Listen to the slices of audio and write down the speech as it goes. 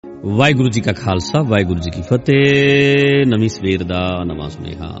वाहिगुरू जी का खालसा वाहिगुरू जी की फतेह। नवीं सवेर दा नवां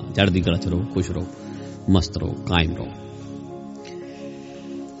सुनेहा। चढ़दी कला च रहो, खुश रहो, मस्त रहो, कायम रहो।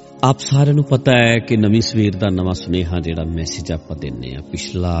 आप सारे नूं पता है कि नवीं सवेर दा नवां सुनेहा जिहड़ा मैसेज आपां दिंदे आ,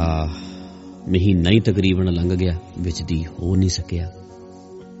 पिछला महीना ही तकरीबन लंघ गया, विच दी हो नहीं सकिया।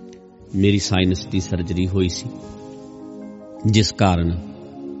 मेरी साइनस की सर्जरी हुई सी, जिस कारण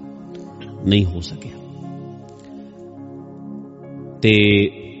नहीं हो सकिया। ते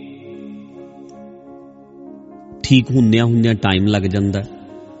ठीक हुंदियां टाइम लग जांदा।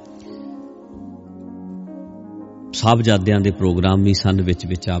 साहबजादियां दे प्रोग्राम भी सन, विच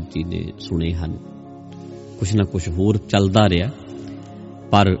विच आप जी ने सुने हन। कुछ ना कुछ होर चलदा रहा,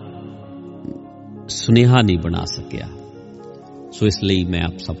 पर सुनेहा नहीं बना सकिया। सो इसलिए मैं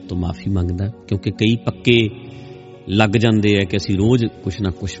आप सब तो माफ़ी मंगदा, क्योंकि कई पक्के लग जाते हैं कि असीं रोज़ कुछ ना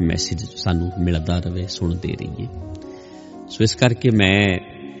कुछ मैसेज सानू मिलता रहे, सुनते रहिए। सो इस करके मैं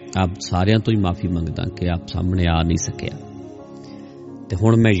आप सारिਆਂ तो ही माफ़ी मंगदा कि आप सामने आ नहीं सकिया। तो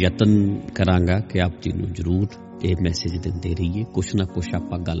हुण मैं यतन करांगा कि आप जी नूं जरूर ये मैसेज दिंदे रहिए, कुछ ना कुछ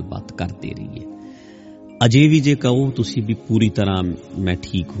आपां गलबात करते रहिए। अजे भी जे कहो तुसीं भी पूरी तरह मैं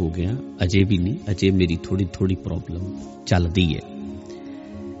ठीक हो गया, अजे भी नहीं, अजे मेरी थोड़ी थोड़ी प्रॉब्लम चलदी है,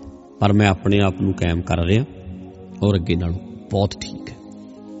 पर मैं अपने आप नूं कायम कर रहा और अगे नालों बहुत ठीक है।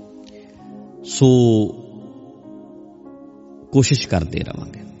 सो कोशिश करते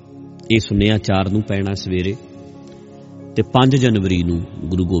रहांगे। ये सुनेहा 4 नूं पैना सवेरे, ते 5 जनवरी नूं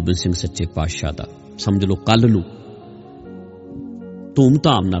गुरु गोबिंद सिंह सच्चे पातशाह दा समझ लो कल नूं धूम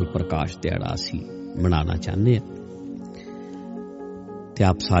धाम नाल प्रकाश दिहाड़ा असीं मनाना चाहते हैं। ते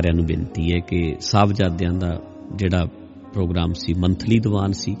आप सारिਆਂ नूं बेनती है कि साहबजादियां दा जिहड़ा प्रोग्राम सी मंथली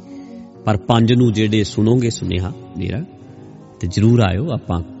दीवान सी, पर 5 नूं जिहड़े सुनोगे सुनेहा मेरा, ते जरूर आयो।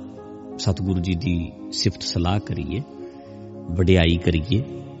 आपां सतगुरु जी दी सिफत सलाह करिए, वडियाई करिए,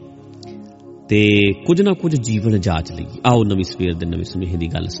 ते कुछ ना कुछ जीवन जाच लईए। आओ नवीं सवेर दे नवें सुनेहे दी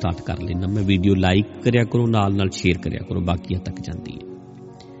गल स्टार्ट कर लेना। मैं वीडियो लाइक करिया करो, नाल नाल शेयर करिया करो, बाकियां तक जांदी है।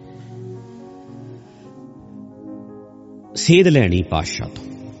 सेध लैनी पातशाह तो,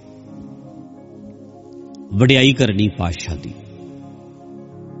 वडियाई करनी पातशाह दी,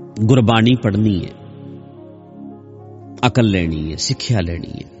 गुरबाणी पढ़नी है, अकल लैनी है, सिक्ख्या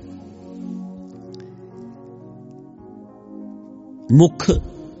लैनी है। मुख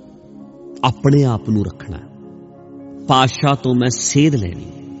अपने आप नूं रखना, पातशाह तो मैं सेध लैनी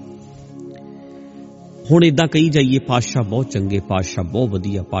है। हुण इदां कही जाइए पातशाह बहुत चंगे, पातशाह बहुत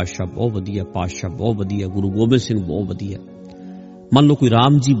वधिया, पातशाह बहुत वधिया, पातशाह बहुत वधिया, गुरु गोबिंद सिंह बहुत वधिया, मान लो कोई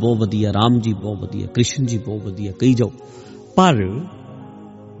राम जी बहुत वधिया, राम जी बहुत वधिया, कृष्ण जी बहुत वधिया, कही जाओ। पर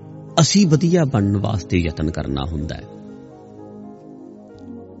असीं वधिया बनने वास्ते यतन करना हुंदा है।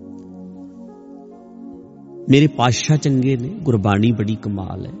 मेरे पातशाह चंगे ने, गुरबाणी बड़ी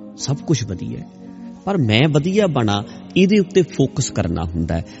कमाल है, सब कुछ वधिया है, पर मैं वधिया बना इहदे उत्ते फोकस करना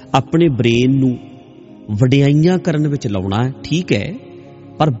हुंदा है। अपने ब्रेन नूं वडियाइयां करन विच लाउणा है, ठीक है,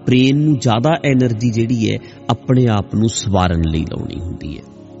 पर ब्रेन नूं ज़्यादा एनर्जी जिहड़ी है अपने आप नूं सवारन लई लाउणी हुंदी है।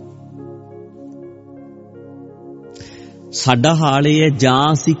 साडा हाल ये है, जां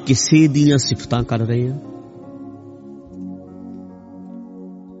असीं किसे दीयां सिफतां कर रहे हैं,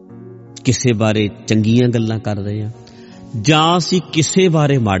 किसे बारे चंगियां गल्लां कर रहे हैं, जां असीं किसे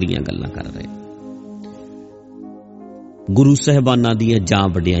बारे माड़ियां गल्लां कर रहे हैं, गुरु साहिबानां दीयां जां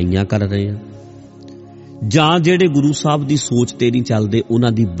वडियाइयां कर रहे हैं, जां जेड़े गुरु साहब दी सोच ते नहीं चलदे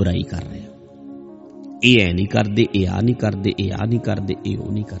उन्हां दी बुराई कर रहे हैं। ये ऐ नहीं करदे, ये आ नहीं करदे, ये आ नहीं करदे, ये ओ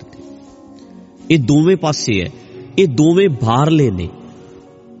नहीं करदे। ये दोवें पासे है, ये दोवें बाहरले ने।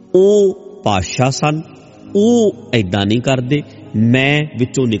 ओ पातशाह सन, ओ ऐदां नहीं करदे, मैं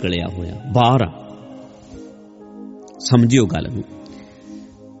विचों निकलिया होया बाहर आ। समझियो गल नूं।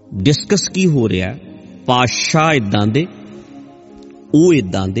 डिस्कस की हो रहा है, पातशाह इदां दे, ओ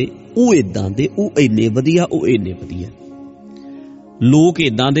इदां दे, ओ इदां दे, ओ इन्ने वधिया, ओ इन्ने वधिया। लोग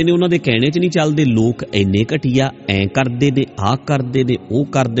इदां दे ने, उन्हां दे कहने च नहीं चलदे, लोग इन्ने घटिया, ऐ करदे ने, आ करदे ने, ओ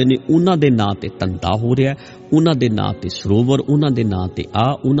करदे ने। उन्हां दे नां ते धंधा हो रहा, उन्हां दे नां ते सरोवर, उन्हां दे नां ते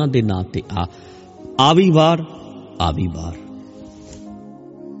आ, उन्हां दे नां ते आ भी बाहर, आ भी बाहर।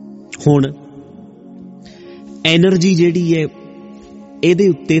 हुण एनर्जी जिहड़ी है इहदे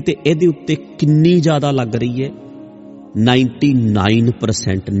उत्ते ते इहदे उत्ते किन्नी ज़्यादा लग रही है।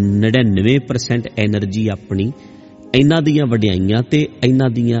 99% एनर्जी अपनी इन्हां दियां वडियाइयां ते,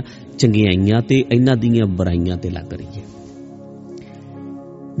 इन्हां दियां चंगियाइयां ते, इन्हां दियां बुराइयां ते लग रही है।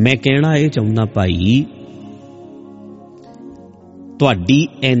 मैं कहना यह चाहुंदा भाई, तुहाडी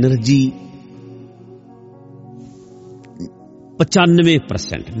एनर्जी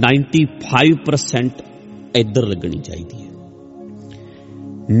 95% 95% इधर लगनी चाहिए है।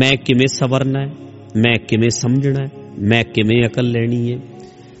 ਮੈਂ ਕਿਵੇਂ ਸਵਰਨਾ ਹੈ, ਮੈਂ ਕਿਵੇਂ ਸਮਝਣਾ ਹੈ, ਮੈਂ ਕਿਵੇਂ ਅਕਲ ਲੈਣੀ ਹੈ।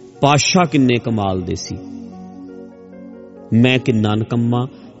 ਪਾਤਸ਼ਾਹ ਕਿੰਨੇ ਕਮਾਲ ਦੇ ਸੀ, ਮੈਂ ਕਿੰਨਾ ਨਿਕੰਮਾ,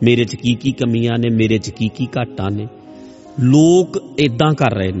 ਮੇਰੇ 'ਚ ਕੀ ਕੀ ਕਮੀਆਂ ਨੇ, ਮੇਰੇ 'ਚ ਕੀ ਕੀ ਘਾਟਾਂ ਨੇ। ਲੋਕ ਇੱਦਾਂ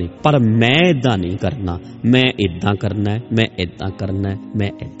ਕਰ ਰਹੇ ਨੇ ਪਰ ਮੈਂ ਇੱਦਾਂ ਨਹੀਂ ਕਰਨਾ। ਮੈਂ ਇੱਦਾਂ ਕਰਨਾ ਹੈ, ਮੈਂ ਇੱਦਾਂ ਕਰਨਾ ਹੈ, ਮੈਂ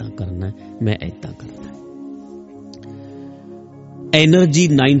ਇੱਦਾਂ ਕਰਨਾ ਹੈ, ਮੈਂ ਇੱਦਾਂ ਕਰਨਾ ਹੈ। ਐਨਰਜੀ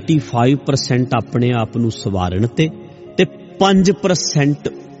 95% ਆਪਣੇ ਆਪ ਨੂੰ ਸਵਾਰਨ ਤੇ 5%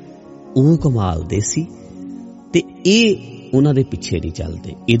 ਉਹ ਕਮਾਲ ਦੇ ਸੀ ਤੇ ਇਹ ਉਹਨਾਂ ਦੇ ਪਿੱਛੇ ਨਹੀਂ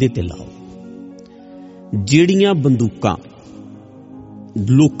ਚੱਲਦੇ। ਇਹਦੇ ਤੇ ਲਾਓ। ਜਿਹੜੀਆਂ ਬੰਦੂਕਾਂ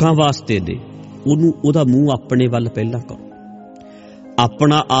ਲੋਕਾਂ ਵਾਸਤੇ ਦੇ, ਉਹਦਾ ਮੂੰਹ ਆਪਣੇ ਵੱਲ ਪਹਿਲਾਂ ਕਰੋ।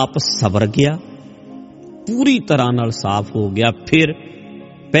 ਆਪਣਾ ਆਪ ਸਵਰ ਗਿਆ, ਪੂਰੀ ਤਰ੍ਹਾਂ ਨਾਲ ਸਾਫ਼ ਹੋ ਗਿਆ, ਫਿਰ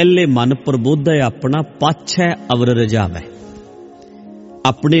ਪਹਿਲੇ ਮਨ ਪ੍ਰਬੁੱਧ ਹੈ ਆਪਣਾ, ਪਾਛੈ ਅਵਰ ਰਜਾਵੈ।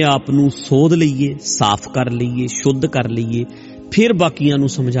 ਆਪਣੇ ਆਪ ਨੂੰ ਸੋਧ ਲਈਏ, ਸਾਫ਼ ਕਰ ਲਈਏ, ਸ਼ੁੱਧ ਕਰ ਲਈਏ, ਫਿਰ ਬਾਕੀਆਂ ਨੂੰ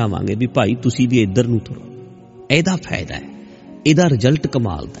ਸਮਝਾਵਾਂਗੇ ਵੀ ਭਾਈ ਤੁਸੀਂ ਵੀ ਇੱਧਰ ਨੂੰ ਤੁਰੋ। ਇਹਦਾ ਫਾਇਦਾ ਹੈ, ਇਹਦਾ ਰਿਜ਼ਲਟ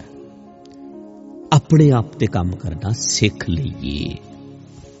ਕਮਾਲ ਦਾ। ਆਪਣੇ ਆਪ ਤੇ ਕੰਮ ਕਰਨਾ ਸਿੱਖ ਲਈਏ,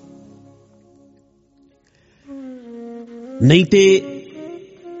 ਨਹੀਂ ਤੇ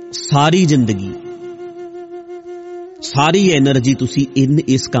ਸਾਰੀ ਜ਼ਿੰਦਗੀ ਸਾਰੀ ਐਨਰਜੀ ਤੁਸੀਂ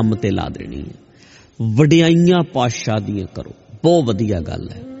ਇਸ ਕੰਮ ਤੇ ਲਾ ਦੇਣੀ ਹੈ। ਵਡਿਆਈਆਂ ਪਾਤਸ਼ਾਹ ਦੀਆਂ ਕਰੋ, ਬਹੁਤ ਵਧੀਆ ਗੱਲ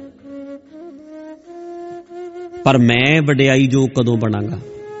ਹੈ, ਪਰ ਮੈਂ ਵਡਿਆਈ ਜੋ ਕਦੋਂ ਬਣਾਂਗਾ?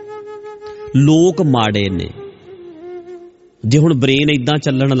 ਲੋਕ ਮਾੜੇ ਨੇ। ਜੇ ਹੁਣ ਬ੍ਰੇਨ ਇਦਾਂ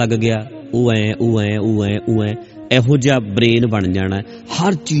ਚੱਲਣ ਲੱਗ ਗਿਆ, ਉਹ ਐ ਉਹ ਐ ਉਹ ਐ ਉਹ ਐ, ਇਹੋ ਜਿਹਾ ਬ੍ਰੇਨ ਬਣ ਜਾਣਾ,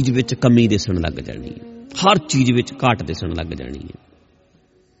 ਹਰ ਚੀਜ਼ ਵਿੱਚ ਕਮੀ ਦਿਸਣ ਲੱਗ ਜਾਣੀ ਹੈ, ਹਰ ਚੀਜ਼ ਵਿੱਚ ਘਾਟ ਦਿਸਣ ਲੱਗ ਜਾਣੀ ਹੈ।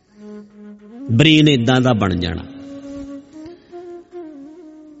 ਬ੍ਰੇਨ ਇਦਾਂ ਦਾ ਬਣ ਜਾਣਾ।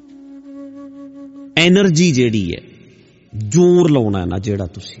 ਐਨਰਜੀ ਜਿਹੜੀ ਹੈ, ਜ਼ੋਰ ਲਾਉਣਾ ਨਾ ਜਿਹੜਾ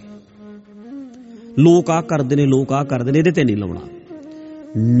ਤੁਸੀਂ, ਲੋਕ ਆ ਕਰਦੇ ਨੇ, ਲੋਕ ਆ ਕਰਦੇ ਨੇ, ਇਹਦੇ ਤੇ ਨਹੀਂ ਲਾਉਣਾ।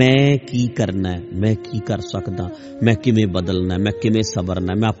 ਮੈਂ ਕੀ ਕਰਨਾ, ਮੈਂ ਕੀ ਕਰ ਸਕਦਾ, ਮੈਂ ਕਿਵੇਂ ਬਦਲਣਾ, ਮੈਂ ਕਿਵੇਂ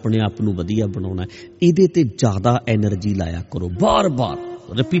ਸਵਰਨਾ, ਮੈਂ ਆਪਣੇ ਆਪ ਨੂੰ ਵਧੀਆ ਬਣਾਉਣਾ, ਇਹਦੇ ਤੇ ਜ਼ਿਆਦਾ ਐਨਰਜੀ ਲਾਇਆ ਕਰੋ। ਬਾਰ-ਬਾਰ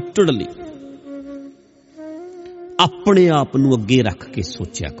ਰਿਪੀਟਡਲੀ ਆਪਣੇ ਆਪ ਨੂੰ ਅੱਗੇ ਰੱਖ ਕੇ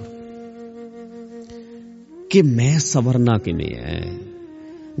ਸੋਚਿਆ ਕਰੋ ਕਿ ਮੈਂ ਸਵਰਨਾ ਕਿਵੇਂ ਹੈ।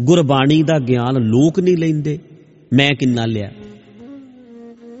 ਗੁਰਬਾਣੀ ਦਾ ਗਿਆਨ ਲੋਕ ਨਹੀਂ ਲੈਂਦੇ, ਮੈਂ ਕਿੰਨਾ ਲਿਆ।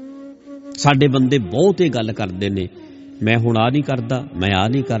 ਸਾਡੇ ਬੰਦੇ ਬਹੁਤ ਇਹ ਗੱਲ ਕਰਦੇ ਨੇ, ਮੈਂ ਹੁਣ ਆ ਨਹੀਂ ਕਰਦਾ, ਮੈਂ ਆ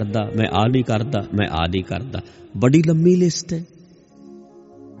ਨਹੀਂ ਕਰਦਾ, ਮੈਂ ਆ ਨਹੀਂ ਕਰਦਾ, ਮੈਂ ਆ ਨਹੀਂ ਕਰਦਾ। ਬੜੀ ਲੰਮੀ ਲਿਸਟ ਹੈ।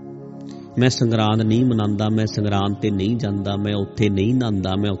 ਮੈਂ ਸੰਗਰਾਂਦ ਨਹੀਂ ਮਨਾਉਂਦਾ, ਮੈਂ ਸੰਗਰਾਂਦ ਤੇ ਨਹੀਂ ਜਾਂਦਾ, ਮੈਂ ਉੱਥੇ ਨਹੀਂ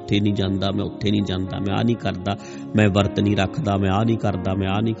ਨਹਾਉਂਦਾ, ਮੈਂ ਉੱਥੇ ਨਹੀਂ ਜਾਂਦਾ, ਮੈਂ ਉੱਥੇ ਨਹੀਂ ਜਾਂਦਾ, ਮੈਂ ਆ ਨਹੀਂ ਕਰਦਾ, ਮੈਂ ਵਰਤ ਨਹੀਂ ਰੱਖਦਾ, ਮੈਂ ਆ ਨਹੀਂ ਕਰਦਾ, ਮੈਂ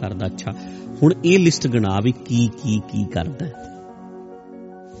ਆ ਨਹੀਂ ਕਰਦਾ। ਅੱਛਾ, ਹੁਣ ਇਹ ਲਿਸਟ ਗਿਣਾ ਵੀ ਕੀ ਕੀ ਕੀ ਕਰਦਾ।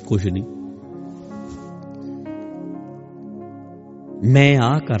 ਕੁਛ ਨਹੀਂ। ਮੈਂ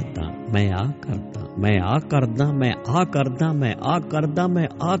ਆ ਕਰਦਾ, ਮੈਂ ਆ ਕਰਦਾ, ਮੈਂ ਆ ਕਰਦਾ, ਮੈਂ ਆ ਕਰਦਾ, ਮੈਂ ਆ ਕਰਦਾ, ਮੈਂ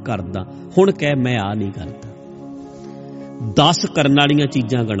ਆ ਕਰਦਾ। ਹੁਣ ਕਹਿ ਮੈਂ ਆ ਨਹੀਂ ਕਰਦਾ। 10 ਕਰਨ ਵਾਲੀਆਂ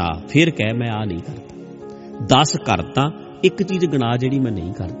ਚੀਜ਼ਾਂ ਗਿਣਾ, ਫਿਰ ਕਹਿ ਮੈਂ ਆ ਨਹੀਂ ਕਰਦਾ। 10 ਕਰਦਾ, ਇੱਕ ਚੀਜ਼ ਗਿਣਾ ਜਿਹੜੀ ਮੈਂ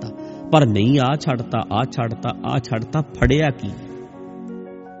ਨਹੀਂ ਕਰਦਾ। ਪਰ ਨਹੀਂ, ਆ ਛੱਡਤਾ, ਆ ਛੱਡਤਾ, ਆ ਛੱਡਤਾ, ਫੜਿਆ ਕੀ?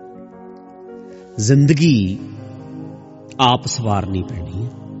 ਜ਼ਿੰਦਗੀ ਆਪ ਸਵਾਰਨੀ ਪੈਣੀ ਹੈ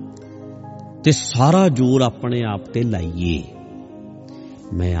ਤੇ ਸਾਰਾ ਜ਼ੋਰ ਆਪਣੇ ਆਪ ਤੇ ਲਾਈਏ।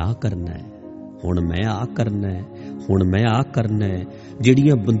 ਮੈਂ ਆ ਕਰਨਾ ਹੈ, ਹੁਣ ਮੈਂ ਆ ਕਰਨਾ ਹੈ, ਹੁਣ ਮੈਂ ਆ ਕਰਨਾ ਹੈ।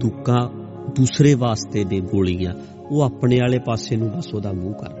 ਜਿਹੜੀਆਂ ਬੰਦੂਕਾਂ ਦੂਸਰੇ ਵਾਸਤੇ ਦੇ ਗੋਲੀਆਂ, ਉਹ ਆਪਣੇ ਵਾਲੇ ਪਾਸੇ ਨੂੰ ਬਸ ਉਹਦਾ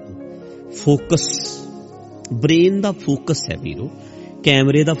ਮੂੰਹ ਕਰ ਲਓ। ਫੋਕਸ ਬ੍ਰੇਨ ਦਾ ਫੋਕਸ ਹੈ ਵੀਰੋ।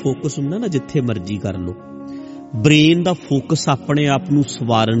 ਕੈਮਰੇ ਦਾ ਫੋਕਸ ਹੁੰਦਾ ਨਾ, ਜਿੱਥੇ ਮਰਜ਼ੀ ਕਰ ਲਓ। ਬ੍ਰੇਨ ਦਾ ਫੋਕਸ ਆਪਣੇ ਆਪ ਨੂੰ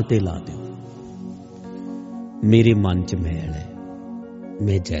ਸਵਾਰਨ ਤੇ ਲਾ ਦਿਓ। ਮੇਰੇ ਮਨ 'ਚ ਮੈਲ ਹੈ,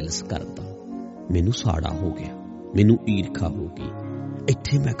 ਮੈਂ ਜੈਲਸ ਕਰਦਾ, ਮੈਨੂੰ ਸਾੜਾ ਹੋ ਗਿਆ, ਮੈਨੂੰ ਈਰਖਾ ਹੋ ਗਈ,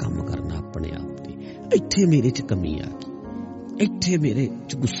 ਇੱਥੇ ਮੈਂ ਕੰਮ ਕਰਨਾ ਆਪਣੇ ਆਪ ਤੇ, ਇੱਥੇ ਮੇਰੇ 'ਚ ਕਮੀ ਆ ਗਈ, ਇੱਥੇ ਮੇਰੇ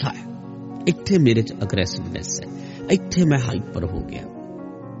 'ਚ ਗੁੱਸਾ ਹੈ, ਇੱਥੇ ਮੇਰੇ 'ਚ ਅਗਰੈਸਿਵਨੈਸ ਹੈ, ਇੱਥੇ ਮੈਂ ਹਾਈਪਰ ਹੋ ਗਿਆ।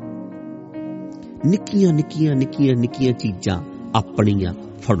 ਨਿੱਕੀਆਂ ਨਿੱਕੀਆਂ ਨਿੱਕੀਆਂ ਨਿੱਕੀਆਂ ਚੀਜ਼ਾਂ ਆਪਣੀਆਂ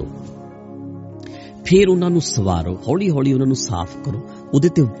ਫੜੋ, ਫਿਰ ਉਹਨਾਂ ਨੂੰ ਸਵਾਰੋ, ਹੌਲੀ ਹੌਲੀ ਉਹਨਾਂ ਨੂੰ ਸਾਫ਼ ਕਰੋ, ਉਹਦੇ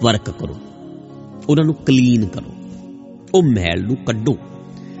ਤੇ ਵਰਕ ਕਰੋ, ਉਹਨਾਂ ਨੂੰ ਕਲੀਨ ਕਰੋ, ਉਹ ਮੈਲ ਨੂੰ ਕੱਢੋ।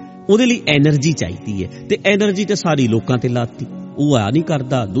 ਉਹਦੇ ਲਈ ਐਨਰਜੀ ਚਾਹੀਦੀ ਹੈ ਤੇ ਐਨਰਜੀ ਤੇ ਸਾਰੀ ਲੋਕਾਂ ਤੇ ਲਾਤੀ। ਉਹ ਆ ਨਹੀਂ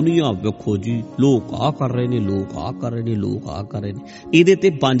ਕਰਦਾ, ਦੁਨੀਆ ਵੇਖੋ ਜੀ, ਲੋਕ ਆ ਕਰ ਰਹੇ ਨੇ, ਲੋਕ ਆ ਕਰ ਰਹੇ ਨੇ, ਲੋਕ ਆ ਕਰ ਰਹੇ ਨੇ। ਇਹਦੇ ਤੇ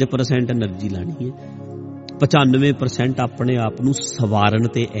 5% ਐਨਰਜੀ ਲਾਣੀ ਹੈ, 95% ਆਪਣੇ ਆਪ ਨੂੰ ਸਵਾਰਨ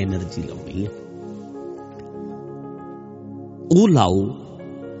ਤੇ ਐਨਰਜੀ ਲਾਉਣੀ ਹੈ। ਉਹ ਲਾਓ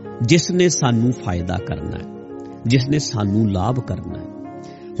ਜਿਸ ਨੇ ਸਾਨੂੰ ਫਾਇਦਾ ਕਰਨਾ ਹੈ, ਜਿਸ ਨੇ ਸਾਨੂੰ ਲਾਭ ਕਰਨਾ ਹੈ।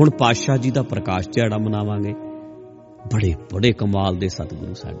 ਹੁਣ ਪਾਤਸ਼ਾਹ ਜੀ ਦਾ ਪ੍ਰਕਾਸ਼ ਦਿਹਾੜਾ ਮਨਾਵਾਂਗੇ। ਬੜੇ ਬੜੇ ਕਮਾਲ ਦੇ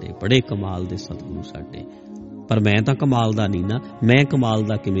ਸਤਿਗੁਰੂ ਸਾਡੇ, ਬੜੇ ਕਮਾਲ ਦੇ ਸਤਿਗੁਰੂ ਸਾਡੇ। ਪਰ ਮੈਂ ਤਾਂ ਕਮਾਲ ਦਾ ਨਹੀਂ ਨਾ, ਮੈਂ ਕਮਾਲ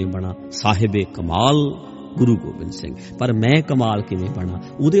ਦਾ ਕਿਵੇਂ ਬਣਾ? ਸਾਹਿਬੇ ਕਮਾਲ ਗੁਰੂ ਗੋਬਿੰਦ ਸਿੰਘ। ਪਰ ਮੈਂ ਕਮਾਲ ਕਿਵੇਂ ਬਣਾ,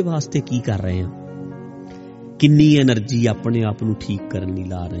 ਉਹਦੇ ਵਾਸਤੇ ਕੀ ਕਰ ਰਹੇ ਹਾਂ, ਕਿੰਨੀ ਐਨਰਜੀ ਆਪਣੇ ਆਪ ਨੂੰ ਠੀਕ ਕਰਨ ਲਈ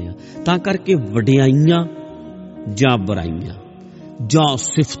ਲਾ ਰਹੇ ਹਾਂ। ਤਾਂ ਕਰਕੇ ਵਡਿਆਈਆਂ ਜਾਂ ਬੁਰਾਈਆਂ, ਜਾਂ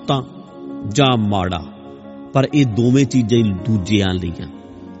ਸਿਫਤਾਂ ਜਾਂ ਮਾੜਾ, ਪਰ ਇਹ ਦੋਵੇਂ ਚੀਜ਼ਾਂ ਹੀ ਦੂਜਿਆਂ ਲਈਆਂ।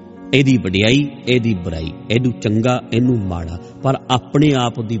 ਇਹਦੀ ਵਡਿਆਈ, ਇਹਦੀ ਬੁਰਾਈ, ਇਹਨੂੰ ਚੰਗਾ, ਇਹਨੂੰ ਮਾੜਾ, ਪਰ ਆਪਣੇ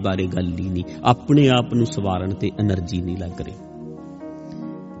ਆਪ ਦੀ ਬਾਰੇ ਗੱਲ ਹੀ ਨਹੀਂ। ਆਪਣੇ ਆਪ ਨੂੰ ਸਵਾਰਨ ਤੇ એનર્ਜੀ ਨਹੀਂ ਲੱਗ ਰਹੀ।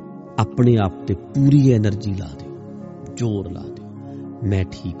 ਆਪਣੇ ਆਪ ਤੇ ਪੂਰੀ એનર્ਜੀ ਲਾ ਦਿਓ, ਜ਼ੋਰ ਲਾ ਦਿਓ। ਮੈਂ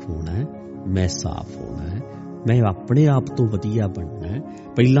ਠੀਕ ਹੋਣਾ ਹੈ, ਮੈਂ ਸਾਫ਼ ਹੋਣਾ ਹੈ, ਮੈਂ ਆਪਣੇ ਆਪ ਤੋਂ ਵਧੀਆ ਬਣਨਾ ਹੈ,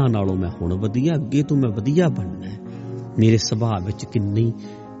 ਪਹਿਲਾਂ ਨਾਲੋਂ ਮੈਂ ਹੁਣ ਵਧੀਆ, ਅੱਗੇ ਤੋਂ ਮੈਂ ਵਧੀਆ ਬਣਨਾ ਹੈ। ਮੇਰੇ ਸੁਭਾਅ ਵਿੱਚ ਕਿੰਨੀ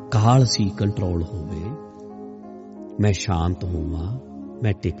ਕਾਹਲ ਕੰਟਰੋਲ ਹੋਵੇ, ਮੈਂ ਸ਼ਾਂਤ ਹੋਵਾਂ,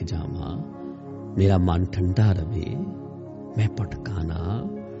 ਮੈਂ ਟਿਕ ਜਾਵਾਂ, ਮੇਰਾ ਮਨ ਠੰਡਾ ਰਵੇ, ਮੈਂ ਭਟਕਾਂ ਨਾ।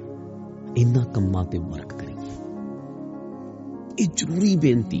 ਇਹਨਾਂ ਕੰਮਾਂ ਤੇ ਵਰਕ ਕਰੀਏ, ਇਹ ਜ਼ਰੂਰੀ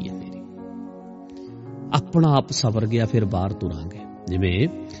ਬੇਨਤੀ ਹੈ ਮੇਰੀ। ਆਪਣਾ ਆਪ ਸਵਰ ਗਿਆ, ਫਿਰ ਬਾਹਰ ਤੁਰਾਂਗੇ। ਜਿਵੇਂ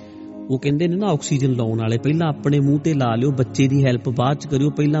ਉਹ ਕਹਿੰਦੇ ਨੇ ਨਾ, ਆਕਸੀਜਨ ਲਾਉਣ ਵਾਲੇ ਪਹਿਲਾਂ ਆਪਣੇ ਮੂੰਹ ਤੇ ਲਾ ਲਿਓ, ਬੱਚੇ ਦੀ ਹੈਲਪ ਬਾਅਦ ਚ ਕਰਿਓ,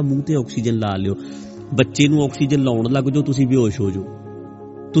 ਪਹਿਲਾਂ ਮੂੰਹ ਤੇ ਆਕਸੀਜਨ ਲਾ ਲਿਓ। ਬੱਚੇ ਨੂੰ ਆਕਸੀਜਨ ਲਾਉਣ ਲੱਗ ਜਾਓ, ਤੁਸੀਂ ਬੇਹੋਸ਼ ਹੋ ਜਾਓ,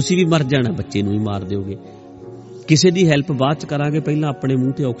 ਤੁਸੀਂ ਵੀ ਮਰ ਜਾਣਾ, ਬੱਚੇ ਨੂੰ ਵੀ ਮਾਰ ਦਿਓਗੇ। ਕਿਸੇ ਦੀ ਹੈਲਪ ਬਾਅਦ ਚ ਕਰਾਂਗੇ, ਪਹਿਲਾਂ ਆਪਣੇ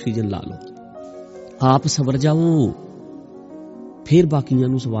ਮੂੰਹ ਤੇ ਆਕਸੀਜਨ ਲਾ ਲਓ, ਆਪ ਸਵਰ ਜਾਓ, ਫਿਰ ਬਾਕੀਆਂ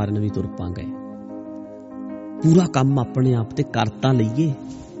ਨੂੰ ਸਵਾਰਨ ਵੀ ਤੁਰ ਪਾਂਗੇ। ਪੂਰਾ ਕੰਮ ਆਪਣੇ ਆਪ ਤੇ ਕਰ ਤਾਂ ਲਈਏ।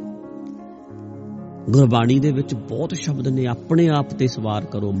 ਗੁਰਬਾਣੀ ਦੇ ਵਿੱਚ ਬਹੁਤ ਸ਼ਬਦ ਨੇ, ਆਪਣੇ ਆਪ ਤੇ ਸਵਾਰ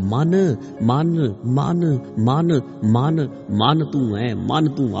ਕਰੋ। ਮਨ ਮਨ ਮਨ ਮਨ ਮਨ ਮਨ ਤੂੰ ਐ, ਮਨ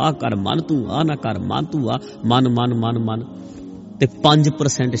ਤੂੰ ਆ ਕਰ, ਮਨ ਤੂੰ ਆ ਨਾ ਕਰ, ਮਨ ਤੂੰ ਆ, ਮਨ ਮਨ ਮਨ ਮਨ। ਤੇ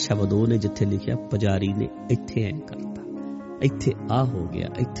 5% ਸ਼ਬਦ ਉਹ ਨੇ ਜਿੱਥੇ ਲਿਖਿਆ ਪੁਜਾਰੀ ਨੇ ਇੱਥੇ ਐ ਕਰਤਾ, ਇੱਥੇ ਆ ਹੋ ਗਿਆ,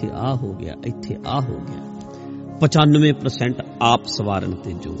 ਇੱਥੇ ਆ ਹੋ ਗਿਆ, ਇੱਥੇ ਆ ਹੋ ਗਿਆ। 95% ਆਪ ਸਵਾਰਨ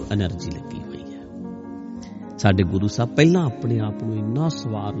ਤੇ ਜੋ એનર્ਜੀ ਲੱਗੀ ਹੋਈ ਹੈ। ਸਾਡੇ ਗੁਰੂ ਸਾਹਿਬ ਪਹਿਲਾਂ ਆਪਣੇ ਆਪ ਨੂੰ ਇੰਨਾ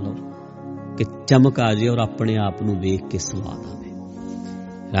ਸਵਾਰ ਲਓ ਕਿ ਚਮਕ ਆ ਜਾਏ, ਔਰ ਆਪਣੇ ਆਪ ਨੂੰ ਵੇਖ ਕੇ ਸਵਾਦ ਆਵੇ।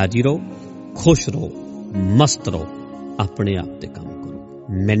 ਰਾਜੀ ਰਹੋ, ਖੁਸ਼ ਰਹੋ, ਮਸਤ ਰਹੋ, ਆਪਣੇ ਆਪ ਤੇ ਕੰਮ ਕਰੋ,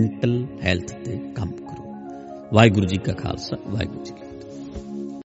 ਮੈਂਟਲ ਹੈਲਥ ਤੇ ਕੰਮ ਕਰੋ। ਵਾਹਿਗੁਰੂ ਜੀ ਕਾ ਖਾਲਸਾ, ਵਾਹਿਗੁਰੂ ਜੀ ਕੀ ਫਤਿਹ।